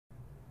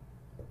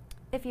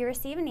If you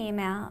receive an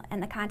email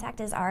and the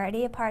contact is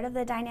already a part of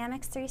the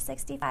Dynamics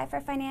 365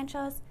 for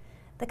Financials,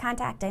 the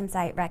Contact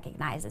Insight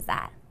recognizes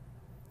that.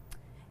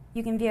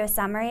 You can view a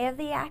summary of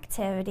the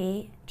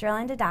activity, drill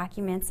into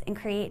documents, and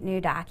create new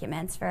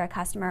documents for a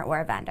customer or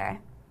a vendor.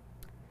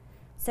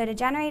 So to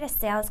generate a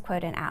sales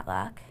quote in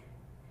Outlook,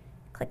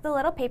 click the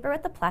little paper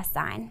with the plus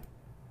sign,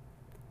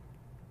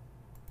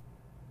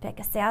 pick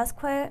a sales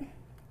quote,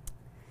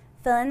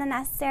 fill in the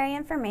necessary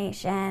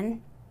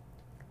information,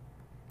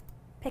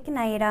 pick an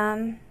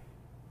item.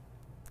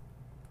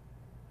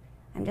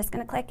 I'm just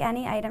going to click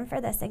any item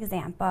for this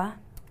example.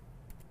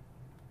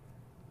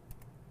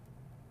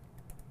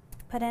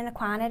 Put in a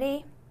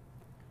quantity.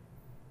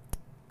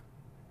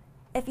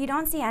 If you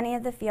don't see any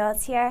of the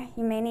fields here,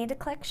 you may need to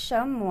click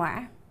Show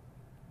More.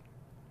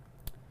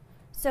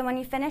 So when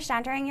you finish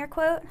entering your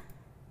quote,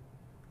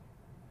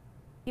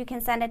 you can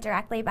send it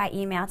directly by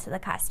email to the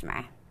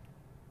customer.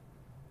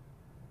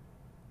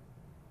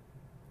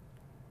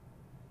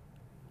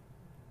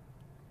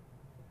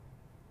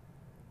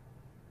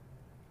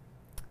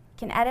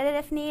 You can edit it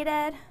if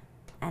needed,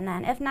 and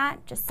then if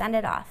not, just send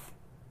it off.